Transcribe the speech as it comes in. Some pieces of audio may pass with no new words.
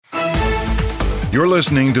You're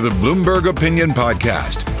listening to the Bloomberg Opinion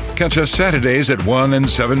Podcast. Catch us Saturdays at 1 and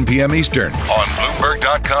 7 p.m. Eastern on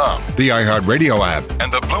Bloomberg.com, the iHeartRadio app,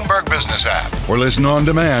 and the Bloomberg Business app, or listen on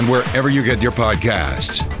demand wherever you get your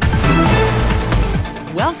podcasts.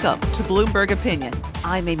 Welcome to Bloomberg Opinion.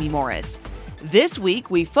 I'm Amy Morris. This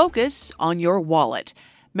week, we focus on your wallet.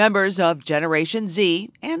 Members of Generation Z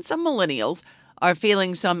and some millennials are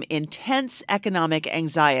feeling some intense economic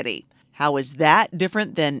anxiety. How is that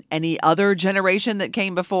different than any other generation that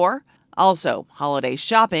came before? Also, holiday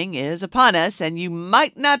shopping is upon us, and you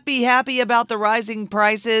might not be happy about the rising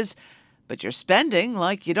prices, but you're spending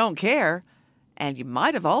like you don't care. And you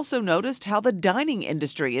might have also noticed how the dining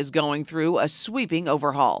industry is going through a sweeping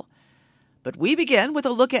overhaul. But we begin with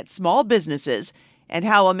a look at small businesses and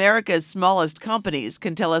how America's smallest companies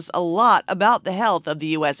can tell us a lot about the health of the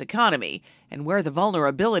U.S. economy and where the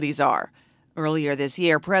vulnerabilities are. Earlier this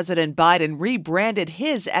year, President Biden rebranded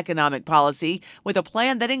his economic policy with a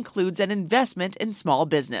plan that includes an investment in small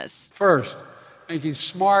business. First, making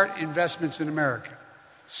smart investments in America.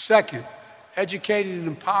 Second, educating and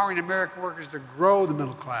empowering American workers to grow the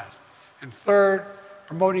middle class. And third,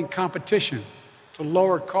 promoting competition to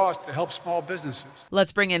lower costs to help small businesses.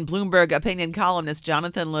 Let's bring in Bloomberg opinion columnist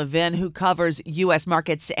Jonathan Levin, who covers U.S.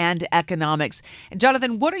 markets and economics. And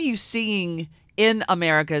Jonathan, what are you seeing in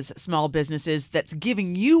America's small businesses that's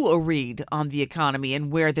giving you a read on the economy and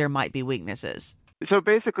where there might be weaknesses? So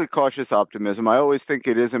basically, cautious optimism. I always think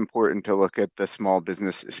it is important to look at the small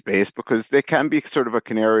business space because they can be sort of a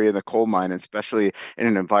canary in the coal mine, especially in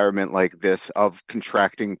an environment like this of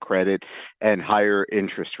contracting credit and higher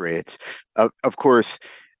interest rates. Of course,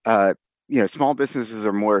 small businesses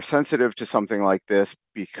are more sensitive to something like this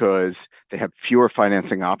because they have fewer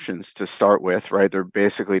financing options to start with, right? They're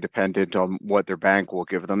basically dependent on what their bank will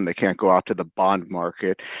give them. They can't go out to the bond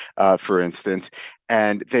market, for instance.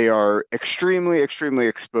 And they are extremely, extremely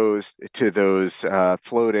exposed to those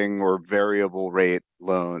floating or variable rate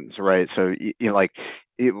loans, right? So,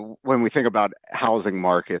 when we think about housing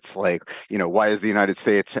markets, why is the United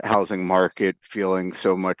States housing market feeling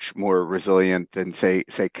so much more resilient than, say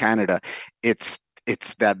Canada? It's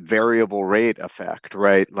that variable rate effect,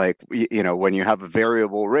 right? When you have a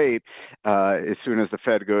variable rate, as soon as the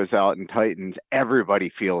Fed goes out and tightens, everybody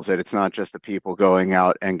feels it. It's not just the people going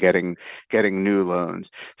out and getting new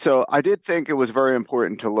loans. So I did think it was very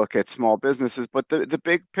important to look at small businesses, but the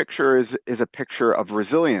big picture is a picture of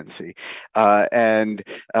resiliency, and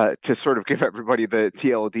to sort of give everybody the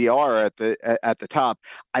TLDR at the top.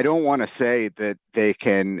 I don't want to say that they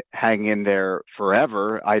can hang in there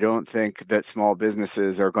forever. I don't think that small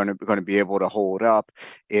businesses are going to be able to hold up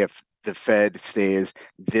if the Fed stays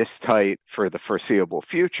this tight for the foreseeable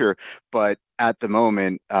future. But at the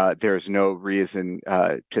moment, there's no reason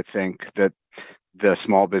to think that the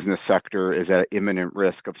small business sector is at imminent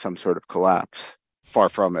risk of some sort of collapse. Far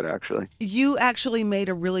from it, actually. You actually made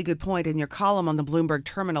a really good point in your column on the Bloomberg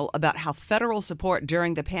Terminal about how federal support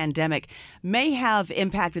during the pandemic may have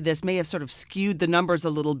impacted this, may have sort of skewed the numbers a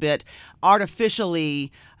little bit, artificially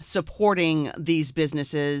supporting these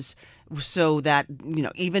businesses so that,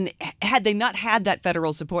 even had they not had that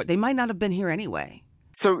federal support, they might not have been here anyway.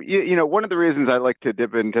 So, one of the reasons I like to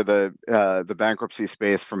dip into the bankruptcy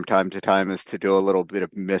space from time to time is to do a little bit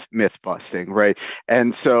of myth busting, right?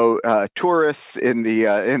 And so tourists in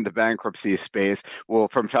the bankruptcy space will,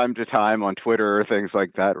 from time to time on Twitter or things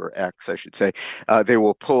like that, or X, I should say, they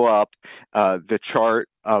will pull up the chart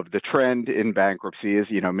of the trend in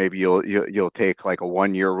bankruptcies. Maybe you'll take like a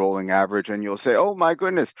 1-year rolling average and you'll say, oh my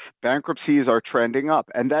goodness, bankruptcies are trending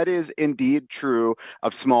up. And that is indeed true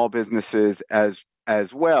of small businesses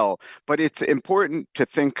as well, but it's important to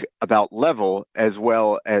think about level as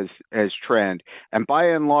well as trend. And by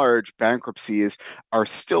and large, bankruptcies are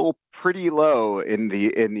still pretty low in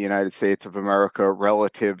the United States of America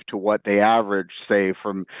relative to what they average, say,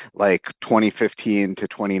 from like 2015 to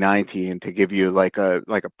 2019, to give you like a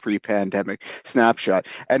pre-pandemic snapshot.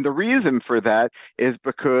 And the reason for that is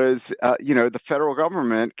because the federal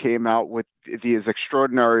government came out with these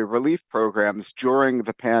extraordinary relief programs during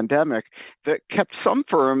the pandemic that kept some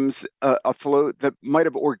firms afloat that might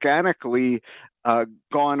have organically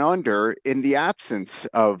gone under in the absence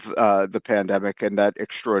of the pandemic and that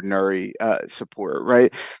extraordinary support,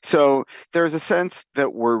 right? So there's a sense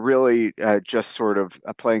that we're really just sort of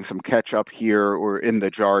playing some catch up here, or in the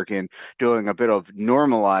jargon, doing a bit of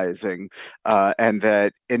normalizing, and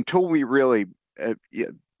that until we really,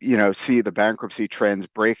 see the bankruptcy trends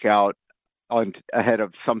break out ahead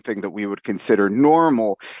of something that we would consider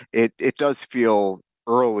normal, it does feel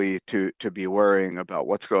early to be worrying about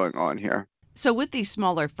what's going on here. So with these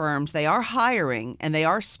smaller firms, they are hiring and they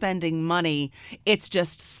are spending money. It's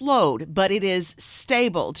just slowed, but it is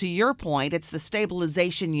stable. To your point, it's the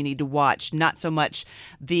stabilization you need to watch, not so much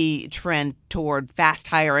the trend toward fast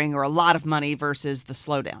hiring or a lot of money versus the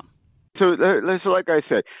slowdown. So like I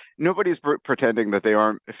said, nobody's pretending that they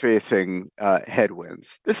aren't facing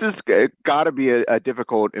headwinds. This has got to be a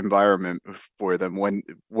difficult environment for them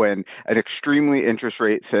when an extremely interest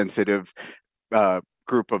rate sensitive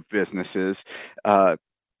group of businesses uh,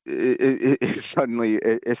 is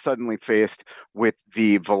suddenly faced with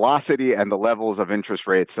the velocity and the levels of interest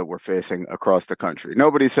rates that we're facing across the country.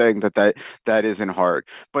 Nobody's saying that isn't hard,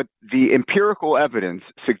 but the empirical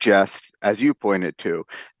evidence suggests, as you pointed to,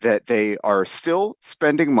 that they are still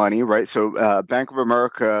spending money, right? So Bank of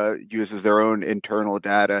America uses their own internal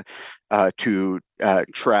data to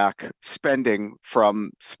track spending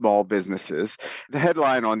from small businesses. The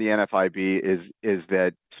headline on the NFIB is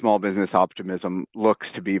that small business optimism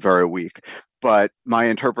looks to be very weak. But my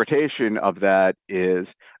interpretation of that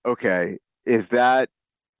is, okay, is that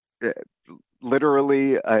uh,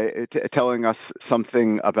 literally telling us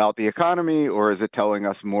something about the economy, or is it telling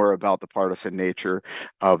us more about the partisan nature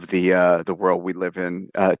of the world we live in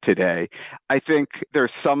today? I think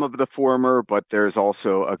there's some of the former, but there's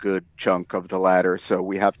also a good chunk of the latter. So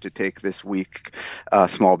we have to take this weak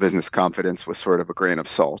small business confidence with sort of a grain of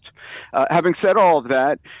salt. Having said all of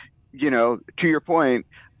that, to your point,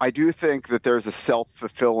 I do think that there's a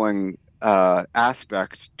self-fulfilling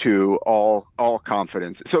aspect to all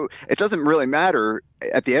confidence. So it doesn't really matter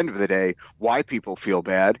at the end of the day why people feel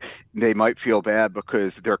bad. They might feel bad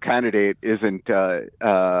because their candidate isn't doing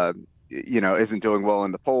well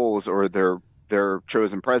in the polls, or their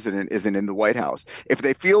chosen president isn't in the White House. If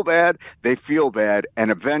they feel bad, they feel bad, and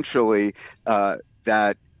eventually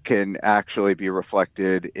that can actually be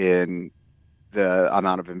reflected in the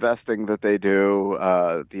amount of investing that they do,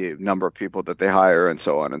 the number of people that they hire, and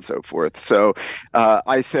so on and so forth. So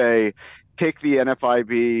I say take the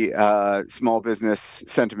NFIB small business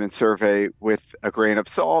sentiment survey with a grain of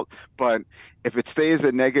salt, but if it stays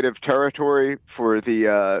in negative territory for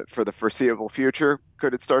the foreseeable future,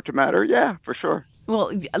 could it start to matter? Yeah, for sure.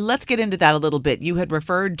 Well, let's get into that a little bit. You had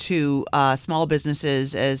referred to small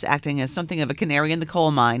businesses as acting as something of a canary in the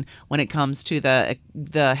coal mine when it comes to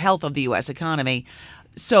the health of the U.S. economy.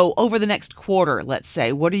 So over the next quarter, let's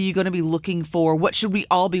say, what are you going to be looking for? What should we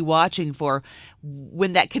all be watching for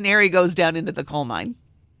when that canary goes down into the coal mine?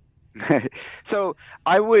 So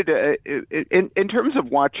I would, in terms of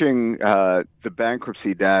watching the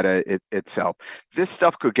bankruptcy data itself, this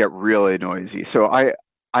stuff could get really noisy. So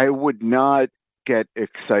I would not get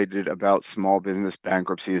excited about small business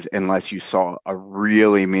bankruptcies unless you saw a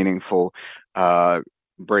really meaningful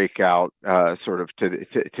breakout, sort of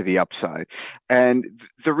to the upside. And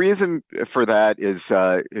the reason for that is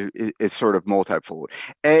sort of multifold.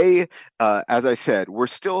 As I said, we're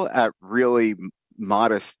still at really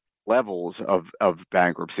modest levels of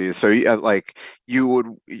bankruptcies. So like you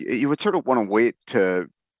would sort of want to wait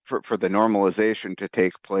for the normalization to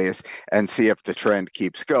take place and see if the trend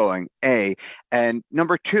keeps going. And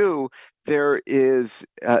number two, there's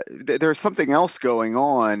something else going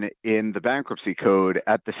on in the bankruptcy code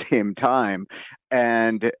at the same time,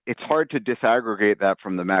 and it's hard to disaggregate that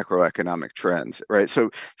from the macroeconomic trends, right? So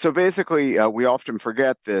basically, we often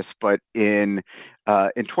forget this, but in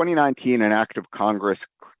 2019, an act of Congress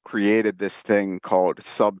created this thing called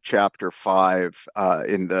Subchapter 5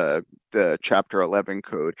 in the Chapter 11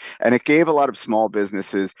 code, and it gave a lot of small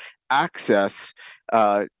businesses access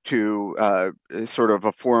to sort of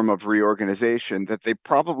a form of reorganization that they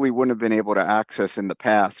probably wouldn't have been able to access in the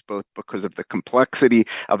past, both because of the complexity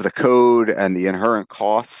of the code and the inherent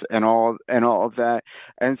costs and all of that.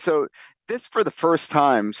 And so this, for the first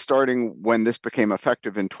time, starting when this became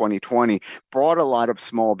effective in 2020, brought a lot of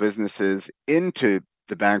small businesses into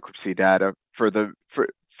the bankruptcy data for the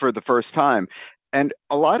first time. And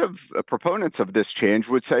a lot of proponents of this change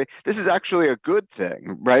would say this is actually a good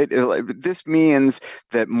thing, right? This means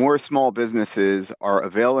that more small businesses are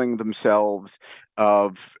availing themselves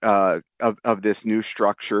of this new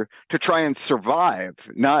structure to try and survive.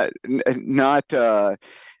 It's not a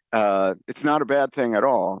bad thing at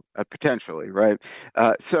all, potentially, right?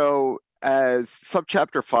 So as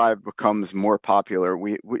Subchapter 5 becomes more popular,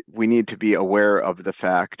 we need to be aware of the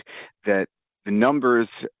fact that the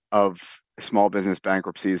numbers of small business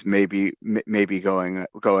bankruptcies may be going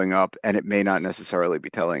up, and it may not necessarily be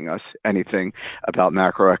telling us anything about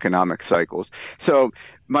macroeconomic cycles. So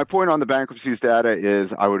my point on the bankruptcies data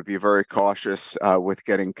is I would be very cautious with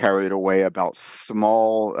getting carried away about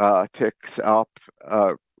small ticks up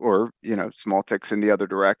or small ticks in the other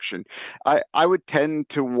direction. I would tend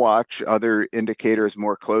to watch other indicators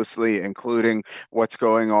more closely, including what's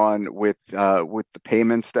going on with the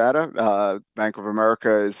payments data. Bank of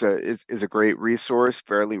America is a great resource,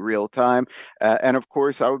 fairly real time, and of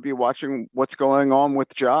course I would be watching what's going on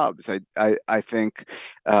with jobs. I think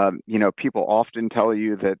people often tell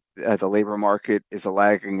you that the labor market is a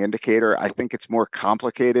lagging indicator. I think it's more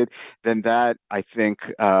complicated than that. I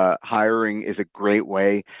think hiring is a great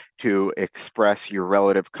way to express your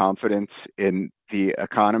relative confidence in the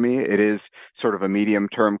economy. It is sort of a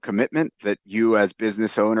medium-term commitment that you as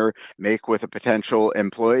business owner make with a potential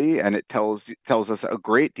employee, and it tells us a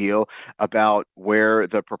great deal about where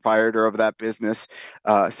the proprietor of that business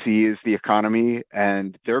sees the economy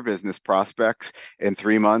and their business prospects in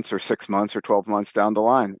 3 months or 6 months or 12 months down the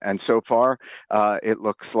line. And so far, it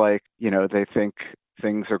looks like they think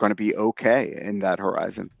things are going to be okay in that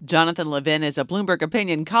horizon. Jonathan Levin is a Bloomberg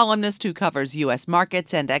Opinion columnist who covers U.S.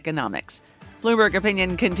 markets and economics. Bloomberg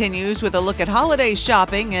Opinion continues with a look at holiday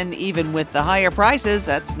shopping, and even with the higher prices,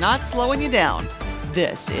 that's not slowing you down.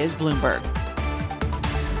 This is Bloomberg.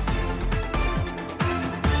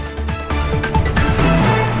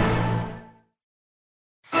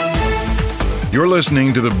 You're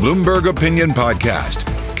listening to the Bloomberg Opinion Podcast.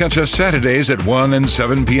 Catch us Saturdays at 1 and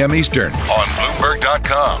 7 p.m. Eastern on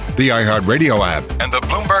Bloomberg.com, the iHeart Radio app, and the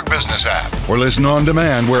Bloomberg Business app, or listen on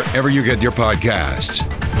demand wherever you get your podcasts.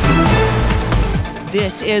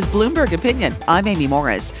 This is Bloomberg Opinion. I'm Amy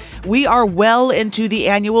Morris. We are well into the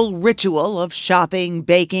annual ritual of shopping,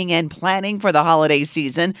 baking, and planning for the holiday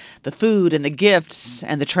season, the food and the gifts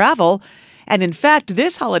and the travel. And in fact,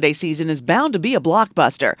 this holiday season is bound to be a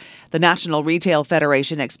blockbuster. The National Retail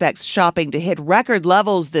Federation expects shopping to hit record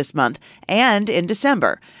levels this month and in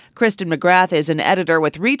December. Kristen McGrath is an editor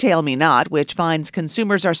with Retail Me Not, which finds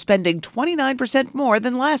consumers are spending 29% more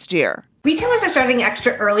than last year. Retailers are starting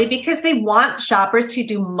extra early because they want shoppers to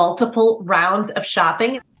do multiple rounds of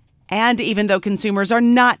shopping. And even though consumers are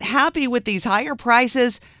not happy with these higher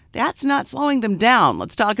prices, that's not slowing them down.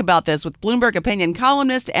 Let's talk about this with Bloomberg Opinion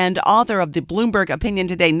columnist and author of the Bloomberg Opinion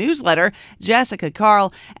Today newsletter, Jessica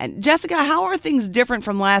Karl. And Jessica, how are things different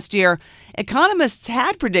from last year? Economists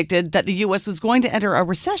had predicted that the U.S. was going to enter a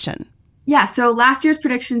recession. Yeah, so last year's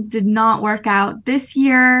predictions did not work out. This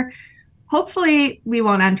year, hopefully we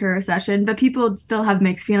won't enter a recession, but people still have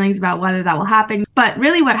mixed feelings about whether that will happen. But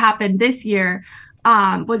really what happened this year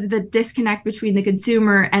was the disconnect between the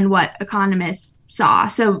consumer and what economists saw.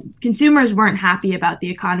 So consumers weren't happy about the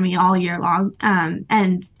economy all year long.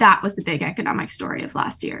 And that was the big economic story of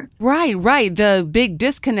last year. Right. The big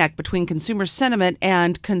disconnect between consumer sentiment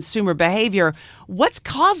and consumer behavior. What's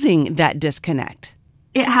causing that disconnect?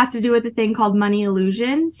 It has to do with a thing called money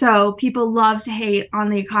illusion. So people love to hate on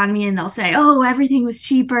the economy and they'll say, oh, everything was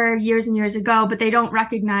cheaper years and years ago, but they don't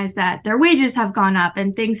recognize that their wages have gone up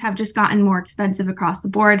and things have just gotten more expensive across the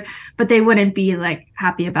board. But they wouldn't be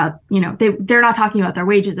happy about, they're not talking about their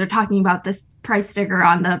wages. They're talking about this price sticker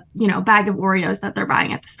on the, bag of Oreos that they're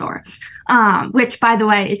buying at the store, which, by the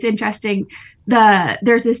way, it's interesting.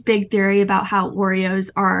 There's this big theory about how Oreos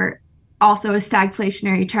are also a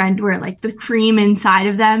stagflationary trend where the cream inside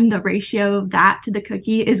of them, the ratio of that to the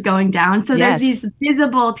cookie is going down. So There's these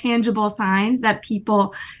visible, tangible signs that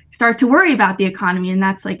people start to worry about the economy. And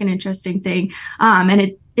that's an interesting thing.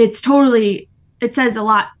 And it says a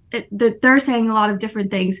lot. They're saying a lot of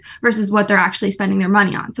different things versus what they're actually spending their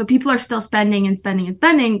money on. So people are still spending and spending and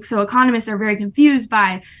spending. So economists are very confused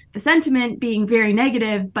by the sentiment being very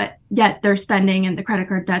negative, but yet they're spending and the credit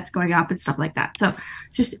card debt's going up and stuff like that. So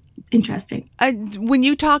it's just interesting. When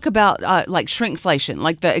you talk about shrinkflation,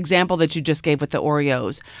 like the example that you just gave with the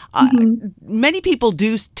Oreos, many people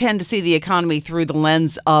do tend to see the economy through the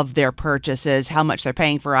lens of their purchases, how much they're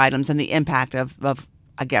paying for items, and the impact of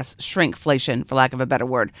I guess, shrinkflation, for lack of a better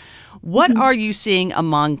word. What are you seeing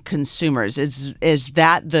among consumers? Is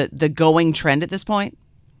that the going trend at this point?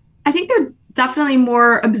 I think they're definitely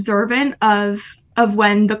more observant of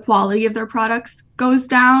when the quality of their products goes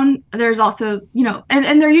down. There's also,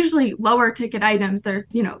 and they're usually lower ticket items. They're,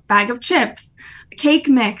 bag of chips, cake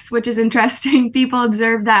mix, which is interesting. People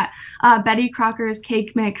observe that Betty Crocker's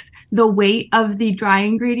cake mix, the weight of the dry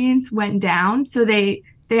ingredients went down. So they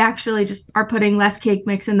they actually just are putting less cake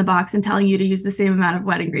mix in the box and telling you to use the same amount of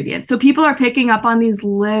wet ingredients. So people are picking up on these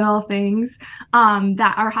little things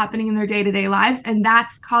that are happening in their day-to-day lives, and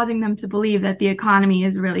that's causing them to believe that the economy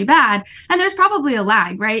is really bad. And there's probably a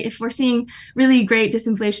lag, right? If we're seeing really great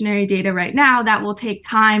disinflationary data right now, that will take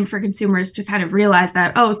time for consumers to kind of realize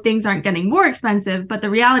that, oh, things aren't getting more expensive. But the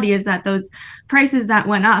reality is that those prices that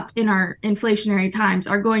went up in our inflationary times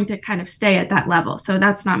are going to kind of stay at that level. So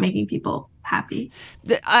that's not making people happy.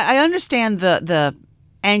 I understand the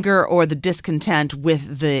anger or the discontent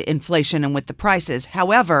with the inflation and with the prices.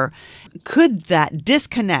 However, could that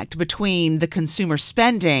disconnect between the consumer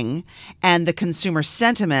spending and the consumer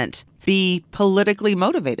sentiment be politically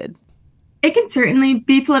motivated? It can certainly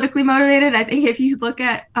be politically motivated. I think if you look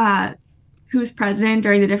at who's president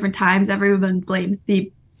during the different times, everyone blames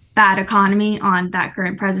the bad economy on that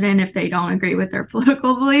current president if they don't agree with their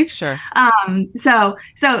political beliefs. Sure. So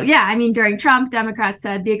yeah, I mean, during Trump, Democrats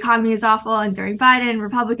said the economy is awful, and during Biden,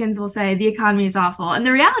 Republicans will say the economy is awful. And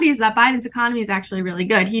the reality is that Biden's economy is actually really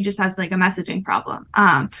good. He just has like a messaging problem.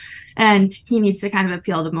 And he needs to kind of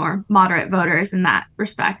appeal to more moderate voters in that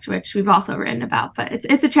respect, which we've also written about. But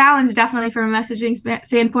it's a challenge, definitely, from a messaging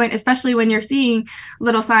standpoint, especially when you're seeing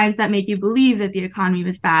little signs that make you believe that the economy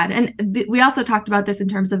was bad. And we also talked about this in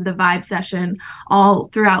terms of the vibe session all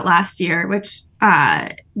throughout last year, which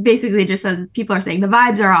basically just says people are saying the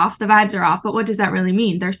vibes are off. But what does that really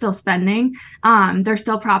mean? They're still spending. They're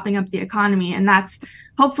still propping up the economy. And that's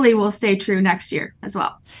hopefully will stay true next year as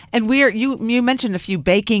well. And you mentioned a few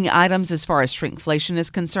baking items as far as shrinkflation is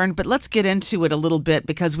concerned, but let's get into it a little bit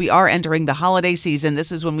because we are entering the holiday season.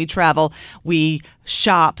 This is when we travel, we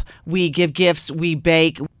shop, we give gifts, we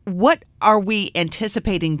bake. What are we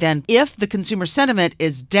anticipating then if the consumer sentiment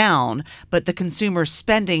is down, but the consumer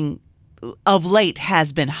spending of late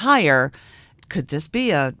has been higher? Could this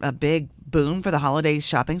be a big boon for the holiday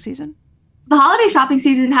shopping season? The holiday shopping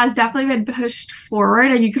season has definitely been pushed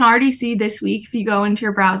forward, and you can already see this week if you go into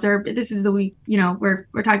your browser. This is the week, we're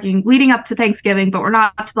talking leading up to Thanksgiving, but we're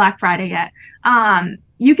not to Black Friday yet.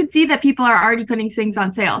 You can see that people are already putting things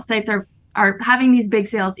on sale. Sites are having these big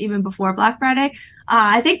sales even before Black Friday.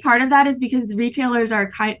 I think part of that is because the retailers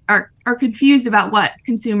are confused about what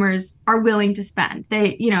consumers are willing to spend.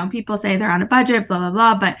 People say they're on a budget, blah, blah,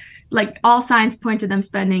 blah, but like all signs point to them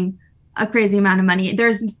spending a crazy amount of money.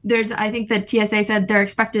 I think that TSA said they're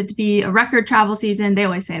expected to be a record travel season. They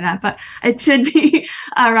always say that, but it should be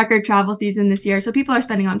a record travel season this year. So people are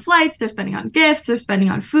spending on flights, they're spending on gifts, they're spending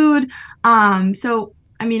on food.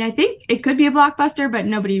 I think it could be a blockbuster, but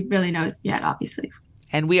nobody really knows yet, obviously.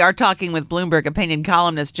 And we are talking with Bloomberg opinion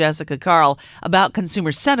columnist Jessica Karl about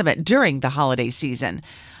consumer sentiment during the holiday season.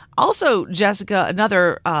 Also, Jessica,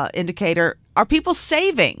 another indicator, are people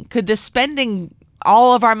saving? Could this spending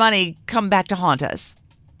all of our money come back to haunt us?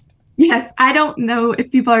 Yes, I don't know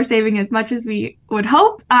if people are saving as much as we would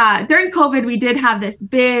hope. During COVID, we did have this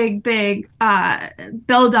big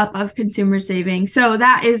buildup of consumer saving. So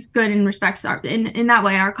that is good in respects. In that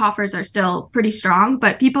way, our coffers are still pretty strong,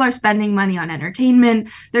 but people are spending money on entertainment.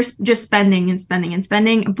 They're just spending and spending and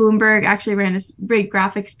spending. Bloomberg actually ran a great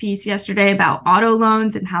graphics piece yesterday about auto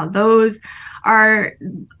loans and how those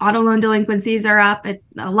auto loan delinquencies are up. It's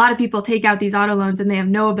a lot of people take out these auto loans and they have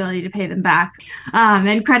no ability to pay them back.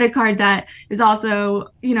 And credit card debt is also,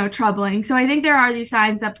 troubling. So I think there are these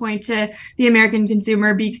signs that point to the American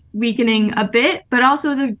consumer be weakening a bit, but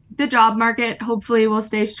also the job market hopefully will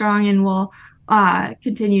stay strong and will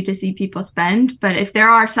continue to see people spend. But if there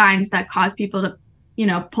are signs that cause people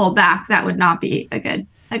to, pull back, that would not be a good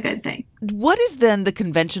thing. What is then the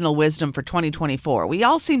conventional wisdom for 2024? We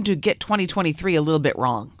all seem to get 2023 a little bit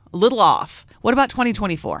wrong, a little off. What about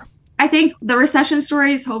 2024? I think the recession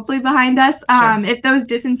story is hopefully behind us. Sure. If those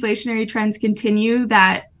disinflationary trends continue,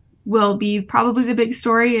 that will be probably the big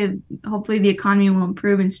story. And hopefully the economy will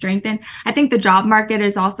improve and strengthen. I think the job market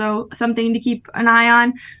is also something to keep an eye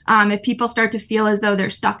on. If people start to feel as though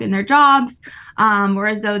they're stuck in their jobs, or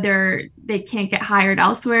as though they can't get hired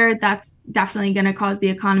elsewhere, that's definitely going to cause the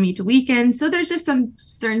economy to weaken. So there's just some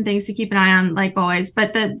certain things to keep an eye on, like always.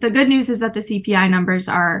 But the good news is that the CPI numbers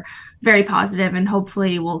are very positive, and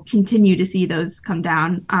hopefully we'll continue to see those come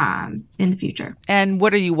down in the future. And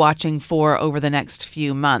what are you watching for over the next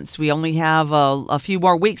few months? We only have a few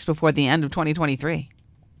more weeks before the end of 2023.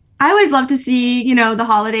 I always love to see, the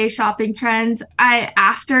holiday shopping trends.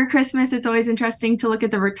 After Christmas, it's always interesting to look at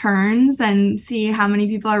the returns and see how many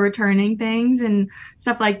people are returning things and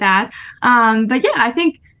stuff like that. But yeah, I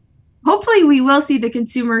think hopefully we will see the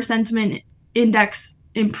consumer sentiment index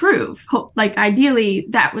improve. Like ideally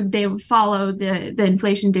they would follow the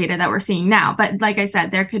inflation data that we're seeing now. But like I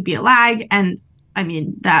said, there could be a lag, and I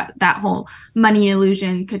mean, that whole money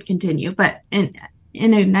illusion could continue. But in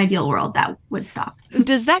an ideal world, that would stop.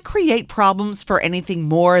 Does that create problems for anything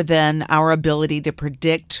more than our ability to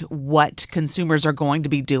predict what consumers are going to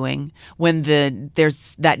be doing when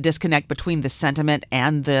there's that disconnect between the sentiment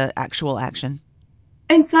and the actual action?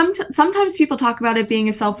 And sometimes people talk about it being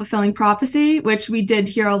a self-fulfilling prophecy, which we did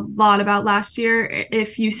hear a lot about last year.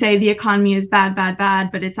 If you say the economy is bad, bad,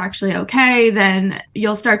 bad, but it's actually okay, then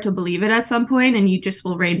you'll start to believe it at some point, and you just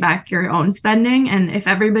will rein back your own spending. And if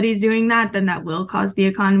everybody's doing that, then that will cause the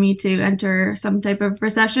economy to enter some type of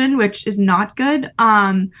recession, which is not good.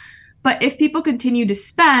 But if people continue to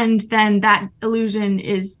spend, then that illusion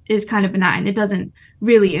is kind of benign. It doesn't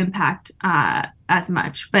really impact as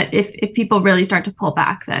much. But if people really start to pull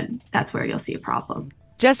back, then that's where you'll see a problem.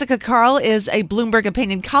 Jessica Karl is a Bloomberg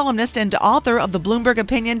Opinion columnist and author of the Bloomberg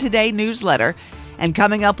Opinion Today newsletter. And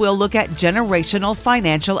coming up, we'll look at generational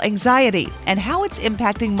financial anxiety and how it's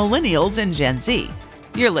impacting millennials and Gen Z.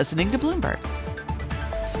 You're listening to Bloomberg.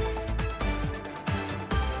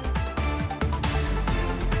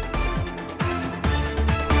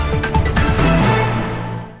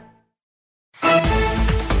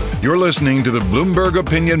 You're listening to the Bloomberg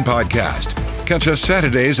Opinion Podcast. Catch us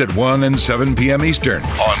Saturdays at 1 and 7 p.m. Eastern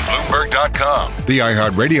on Bloomberg.com, the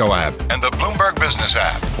iHeartRadio app, and the Bloomberg Business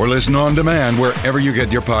app, or listen on demand wherever you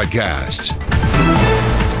get your podcasts.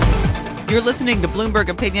 You're listening to Bloomberg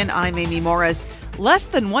Opinion. I'm Amy Morris. Less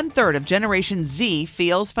than 1/3 of Generation Z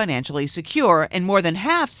feels financially secure, and more than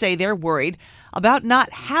half say they're worried about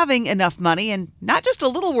not having enough money, and not just a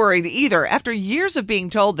little worried either. After years of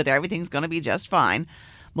being told that everything's going to be just fine,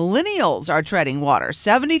 millennials are treading water,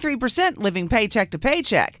 73% living paycheck to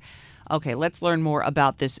paycheck. Okay, let's learn more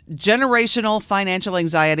about this generational financial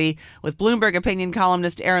anxiety with Bloomberg Opinion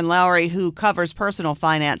columnist Erin Lowry, who covers personal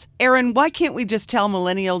finance. Erin, why can't we just tell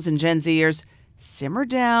millennials and Gen Zers, simmer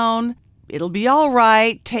down, it'll be all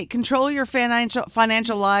right, take control of your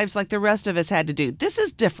financial lives like the rest of us had to do? This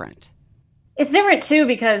is different. It's different, too,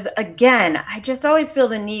 because, again, I just always feel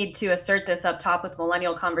the need to assert this up top with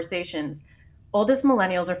millennial conversations. Oldest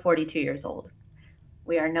millennials are 42 years old.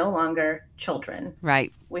 We are no longer children.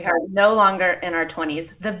 Right. We are no longer in our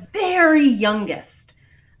 20s. The very youngest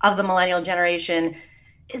of the millennial generation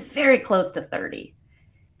is very close to 30.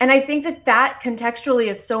 And I think that contextually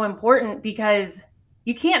is so important, because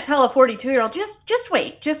you can't tell a 42-year-old, just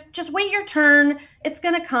wait. Just wait your turn. It's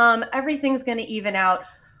going to come. Everything's going to even out.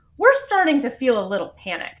 We're starting to feel a little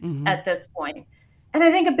panicked at this point. And I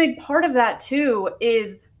think a big part of that, too,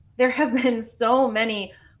 is there have been so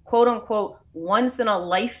many quote unquote once in a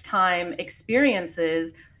lifetime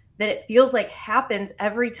experiences that it feels like happens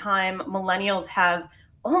every time millennials have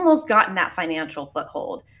almost gotten that financial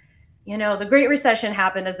foothold. You know, the Great Recession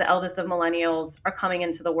happened as the eldest of millennials are coming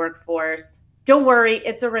into the workforce. Don't worry,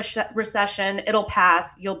 it's a recession. It'll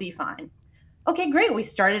pass. You'll be fine. Okay, great. We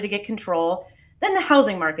started to get control. Then the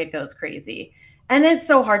housing market goes crazy. And it's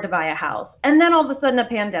so hard to buy a house. And then all of a sudden a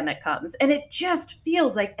pandemic comes. And it just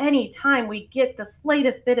feels like any time we get the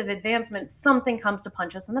slightest bit of advancement, something comes to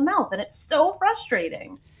punch us in the mouth. And it's so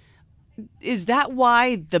frustrating. Is that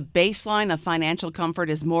why the baseline of financial comfort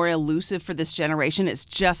is more elusive for this generation? It's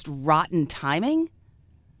just rotten timing?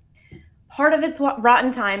 Part of it's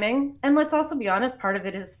rotten timing. And let's also be honest, part of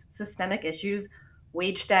it is systemic issues,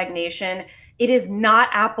 wage stagnation. It is not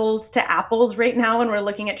apples to apples right now when we're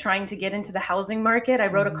looking at trying to get into the housing market. I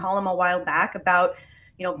wrote a column a while back about,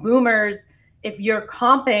 boomers. If you're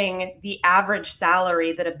comping the average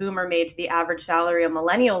salary that a boomer made to the average salary a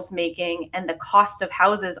millennial's making, and the cost of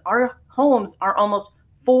houses, our homes are almost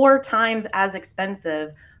 4 times as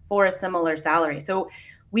expensive for a similar salary. So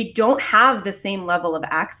we don't have the same level of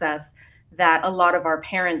access that a lot of our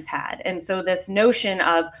parents had. And so this notion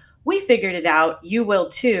of, we figured it out, you will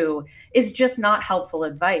too, is just not helpful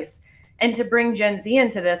advice. And to bring Gen Z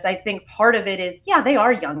into this, I think part of it is, yeah, they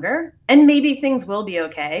are younger and maybe things will be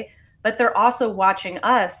okay, but they're also watching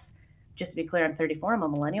us. Just to be clear, I'm 34, I'm a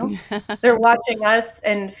millennial. They're watching us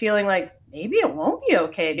and feeling like maybe it won't be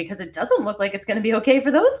okay, because it doesn't look like it's going to be okay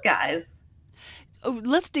for those guys.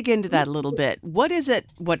 Let's dig into that a little bit. What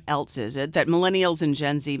else is it that millennials and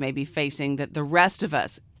Gen Z may be facing that the rest of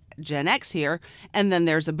us, Gen X here, and then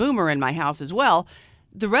there's a boomer in my house as well,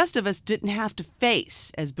 the rest of us didn't have to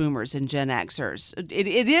face as boomers and Gen Xers? It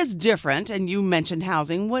is different, and you mentioned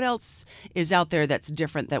housing. What else is out there that's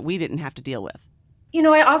different that we didn't have to deal with?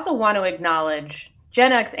 I also want to acknowledge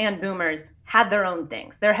Gen X and boomers had their own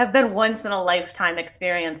things. There have been once in a lifetime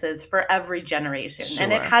experiences for every generation. Sure.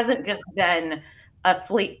 And it hasn't just been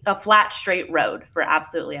a flat, straight road for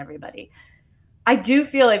absolutely everybody. I do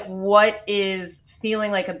feel like what is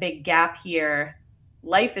feeling like a big gap here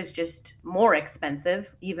life is just more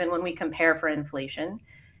expensive, even when we compare for inflation.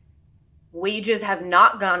 Wages have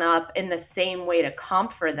not gone up in the same way to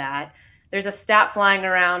comp for that. There's a stat flying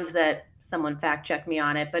around that someone fact checked me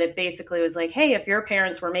on it, but it basically was like, hey, if your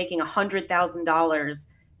parents were making $100,000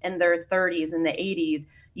 in their 30s and the 80s,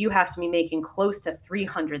 you have to be making close to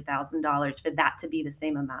 $300,000 for that to be the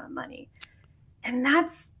same amount of money. And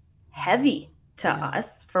that's heavy to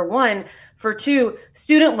us, for one. For two,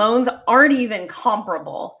 student loans aren't even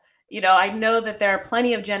comparable. I know that there are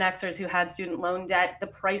plenty of Gen Xers who had student loan debt. The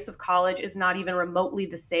price of college is not even remotely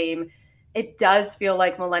the same. It does feel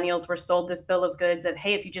like millennials were sold this bill of goods of,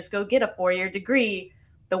 hey, if you just go get a 4-year degree,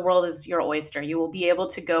 the world is your oyster. You will be able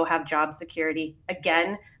to go have job security.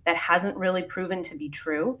 Again, that hasn't really proven to be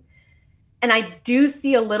true. And I do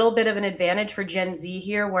see a little bit of an advantage for Gen Z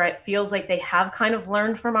here, where it feels like they have kind of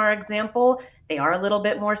learned from our example. They are a little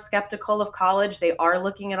bit more skeptical of college. They are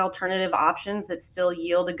looking at alternative options that still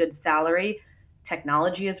yield a good salary.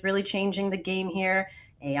 Technology is really changing the game here.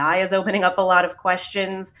 AI is opening up a lot of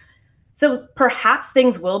questions. So perhaps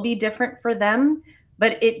things will be different for them,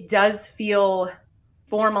 but it does feel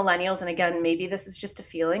for millennials, and again, maybe this is just a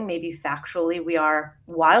feeling, maybe factually we are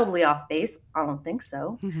wildly off base. I don't think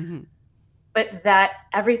so. But that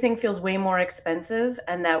everything feels way more expensive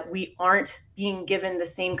and that we aren't being given the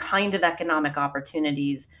same kind of economic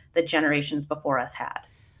opportunities that generations before us had.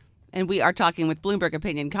 And we are talking with Bloomberg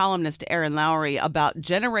opinion columnist Erin Lowry about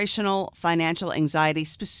generational financial anxiety,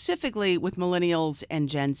 specifically with millennials and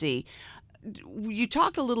Gen Z. You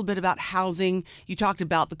talked a little bit about housing. You talked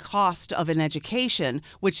about the cost of an education,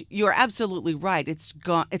 which you're absolutely right. It's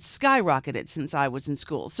skyrocketed since I was in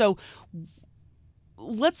school. So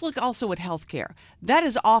let's look also at healthcare. That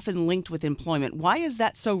is often linked with employment. Why is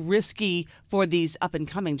that so risky for these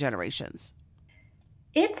up-and-coming generations?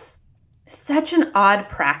 It's such an odd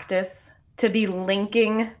practice to be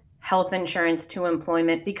linking health insurance to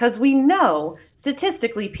employment, because we know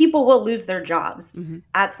statistically people will lose their jobs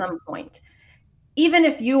at some point. Even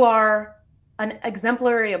if you are an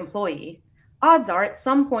exemplary employee, odds are at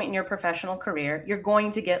some point in your professional career, you're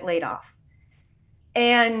going to get laid off.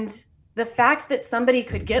 And the fact that somebody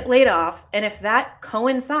could get laid off, and if that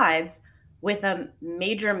coincides with a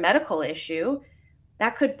major medical issue,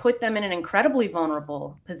 that could put them in an incredibly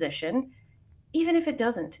vulnerable position. Even if it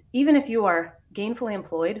doesn't, even if you are gainfully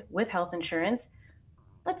employed with health insurance,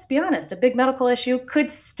 let's be honest, a big medical issue could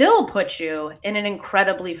still put you in an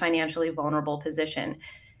incredibly financially vulnerable position.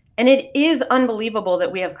 And it is unbelievable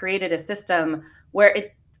that we have created a system where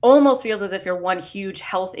it almost feels as if you're one huge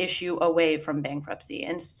health issue away from bankruptcy.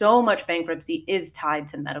 And so much bankruptcy is tied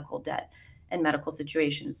to medical debt and medical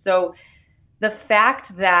situations. So the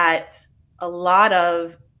fact that a lot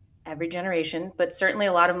of every generation, but certainly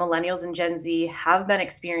a lot of millennials and Gen Z have been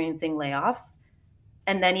experiencing layoffs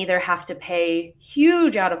and then either have to pay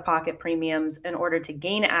huge out-of-pocket premiums in order to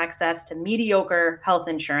gain access to mediocre health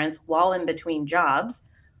insurance while in between jobs,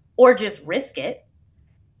 or just risk it.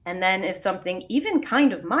 And then if something even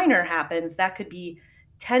kind of minor happens, that could be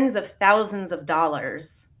tens of thousands of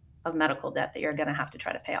dollars of medical debt that you're going to have to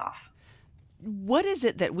try to pay off. What is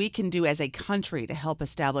it that we can do as a country to help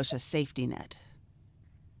establish a safety net?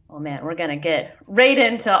 Oh man, we're going to get right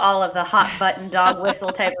into all of the hot button dog whistle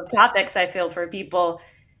type of topics, I feel, for people.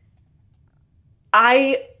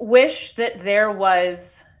 I wish that there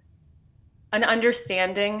was an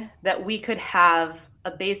understanding that we could have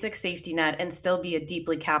a basic safety net and still be a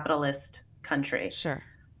deeply capitalist country. Sure.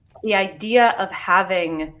 The idea of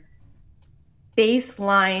having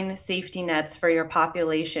baseline safety nets for your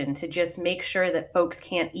population to just make sure that folks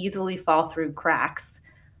can't easily fall through cracks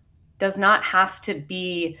does not have to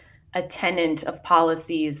be a tenet of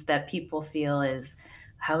policies that people feel is,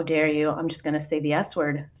 how dare you, I'm just going to say the S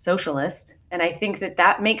word, socialist. And I think that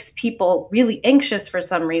that makes people really anxious for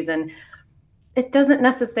some reason. It doesn't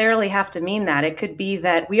necessarily have to mean that. It could be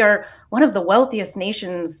that we are one of the wealthiest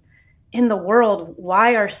nations in the world.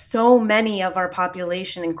 Why are so many of our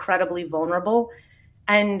population incredibly vulnerable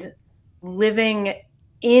and living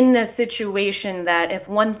in a situation that if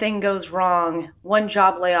one thing goes wrong, one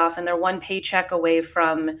job layoff, and they're one paycheck away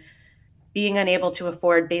from being unable to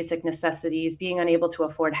afford basic necessities, being unable to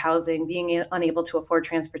afford housing, being unable to afford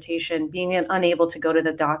transportation, being unable to go to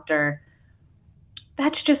the doctor,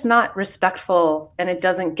 that's just not respectful, and it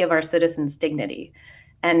doesn't give our citizens dignity.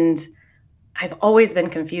 And I've always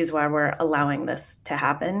been confused why we're allowing this to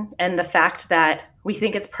happen. And the fact that we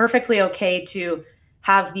think it's perfectly okay to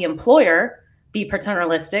have the employer be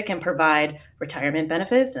paternalistic and provide retirement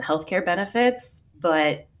benefits and healthcare benefits,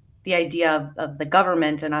 but the idea of the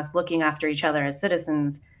government and us looking after each other as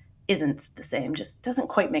citizens, isn't the same. Just doesn't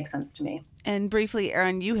quite make sense to me. And briefly,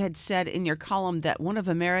 Erin, you had said in your column that one of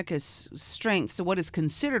America's strengths, what is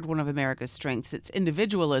considered one of America's strengths, its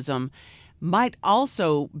individualism, might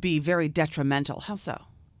also be very detrimental. How so?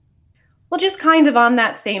 Well, just kind of on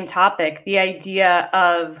that same topic, the idea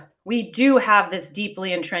of we do have this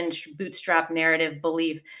deeply entrenched bootstrap narrative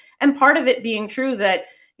belief, and part of it being true that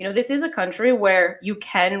this is a country where you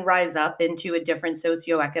can rise up into a different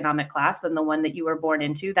socioeconomic class than the one that you were born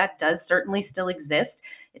into. That does certainly still exist.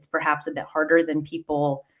 It's perhaps a bit harder than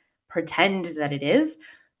people pretend that it is,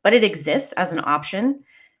 but it exists as an option.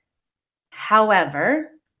 However,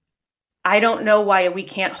 I don't know why we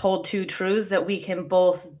can't hold two truths, that we can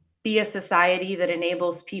both be a society that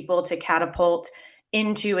enables people to catapult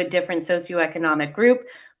into a different socioeconomic group,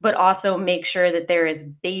 but also make sure that there is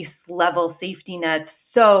base level safety nets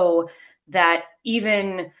so that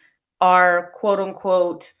even our quote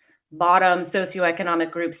unquote bottom socioeconomic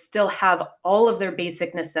groups still have all of their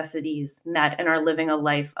basic necessities met and are living a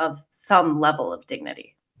life of some level of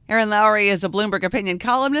dignity. Erin Lowry is a Bloomberg opinion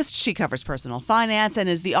columnist. She covers personal finance and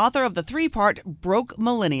is the author of the 3-part Broke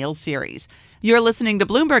Millennial series. You're listening to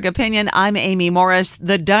Bloomberg Opinion. I'm Amy Morris.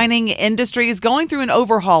 The dining industry is going through an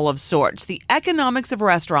overhaul of sorts. The economics of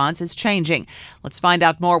restaurants is changing. Let's find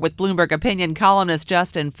out more with Bloomberg Opinion columnist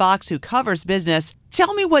Justin Fox, who covers business.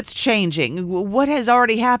 Tell me what's changing. What has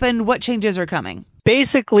already happened? What changes are coming?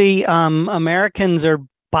 Basically, Americans are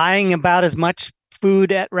buying about as much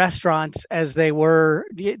food at restaurants as they were.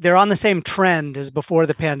 They're on the same trend as before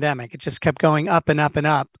the pandemic. It just kept going up and up and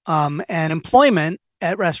up. And employment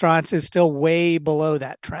at restaurants is still way below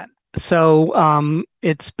that trend. So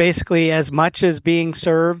it's basically as much as being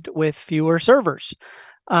served with fewer servers.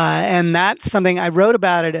 And that's something I wrote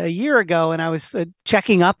about it a year ago, and I was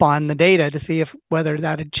checking up on the data to see whether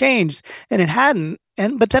that had changed, and it hadn't.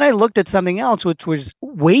 But then I looked at something else, which was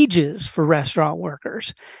wages for restaurant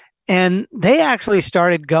workers. And they actually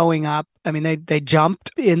started going up. I mean, they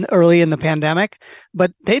jumped in early in the pandemic,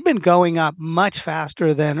 but they'd been going up much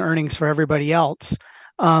faster than earnings for everybody else,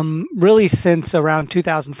 really since around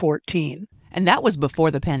 2014. And that was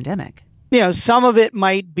before the pandemic. Some of it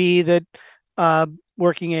might be that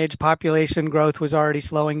working age population growth was already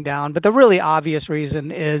slowing down. But the really obvious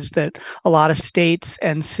reason is that a lot of states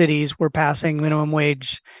and cities were passing minimum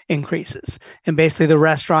wage increases. And basically the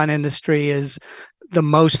restaurant industry is the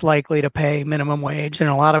most likely to pay minimum wage. And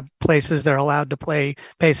a lot of places they're allowed to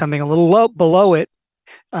pay something a little below it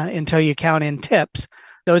until you count in tips.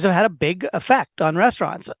 Those have had a big effect on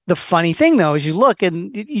restaurants. The funny thing, though, is you look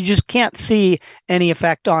and you just can't see any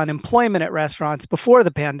effect on employment at restaurants before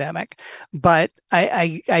the pandemic. But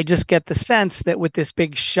I just get the sense that with this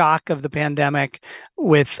big shock of the pandemic,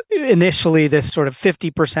 with initially this sort of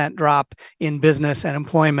 50% drop in business and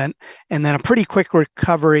employment, and then a pretty quick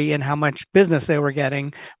recovery in how much business they were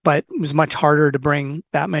getting, but it was much harder to bring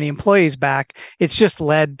that many employees back. It's just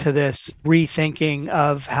led to this rethinking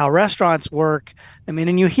of how restaurants work. I mean,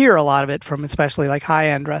 and you hear a lot of it from especially like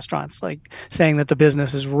high-end restaurants, like saying that the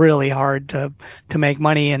business is really hard to make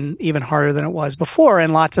money and even harder than it was before,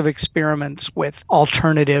 and lots of experiments with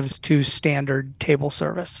alternatives to standard table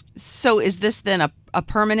service. So is this then a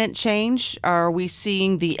permanent change? Are we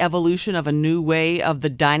seeing the evolution of a new way of the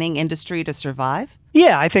dining industry to survive?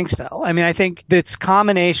 Yeah, I think so. I mean, I think this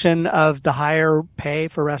combination of the higher pay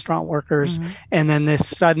for restaurant workers and then this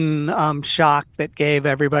sudden shock that gave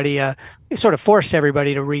everybody sort of forced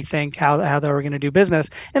everybody to rethink how they were going to do business.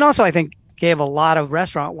 And also, I think gave a lot of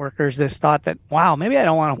restaurant workers this thought that, wow, maybe I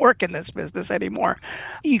don't want to work in this business anymore.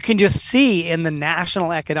 You can just see in the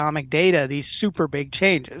national economic data these super big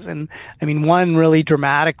changes. And I mean, one really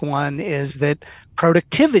dramatic one is that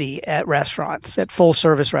productivity at restaurants, at full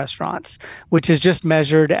service restaurants, which is just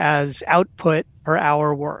measured as output per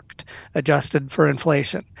hour worked, adjusted for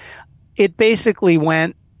inflation, it basically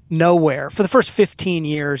went nowhere for the first 15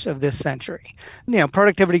 years of this century.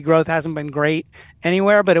 Productivity growth hasn't been great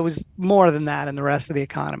anywhere, but it was more than that in the rest of the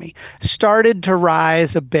economy. Started to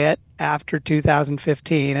rise a bit after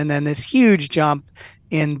 2015, and then this huge jump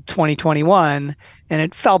in 2021, and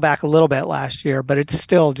it fell back a little bit last year, but it's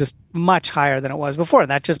still just much higher than it was before.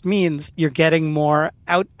 And that just means you're getting more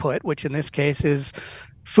output, which in this case is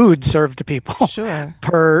food served to people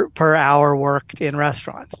per hour worked in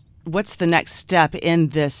restaurants. What's the next step in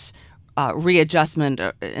this readjustment,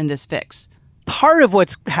 in this fix? Part of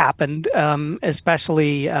what's happened,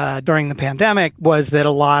 especially during the pandemic, was that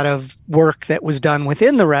a lot of work that was done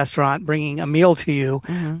within the restaurant, bringing a meal to you,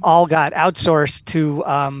 all got outsourced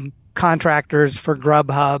to contractors for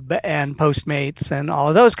Grubhub and Postmates and all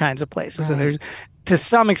of those kinds of places. Right. And to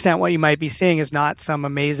some extent, what you might be seeing is not some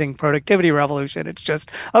amazing productivity revolution. It's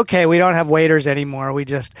just, okay, we don't have waiters anymore. We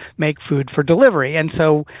just make food for delivery. And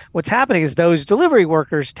so what's happening is those delivery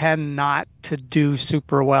workers tend not to do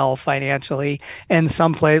super well financially. And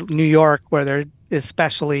some place, New York, where they're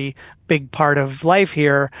especially big part of life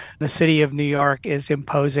here, the city of New York is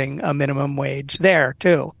imposing a minimum wage there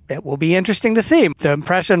too. It will be interesting to see. The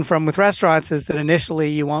impression from with restaurants is that initially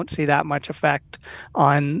you won't see that much effect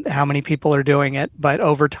on how many people are doing it, but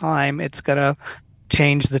over time it's going to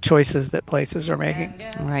change the choices that places are making.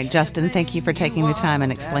 All right, Justin, thank you for taking the time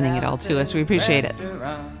and explaining it all to us. We appreciate it.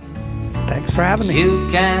 Thanks for having me. You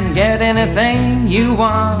can get anything you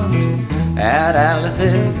want at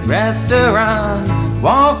Alice's restaurant.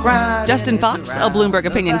 Walk right. Justin Fox, a Bloomberg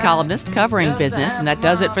Opinion columnist covering business, and that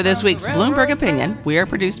does it for this week's Bloomberg Opinion. We are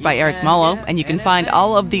produced by Eric Mullo, and you can find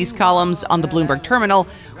all of these columns on the Bloomberg Terminal.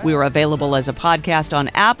 We are available as a podcast on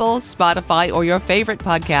Apple, Spotify, or your favorite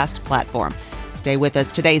podcast platform. Stay with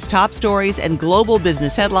us. Today's top stories and global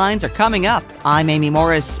business headlines are coming up. I'm Amy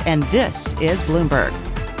Morris, and this is Bloomberg.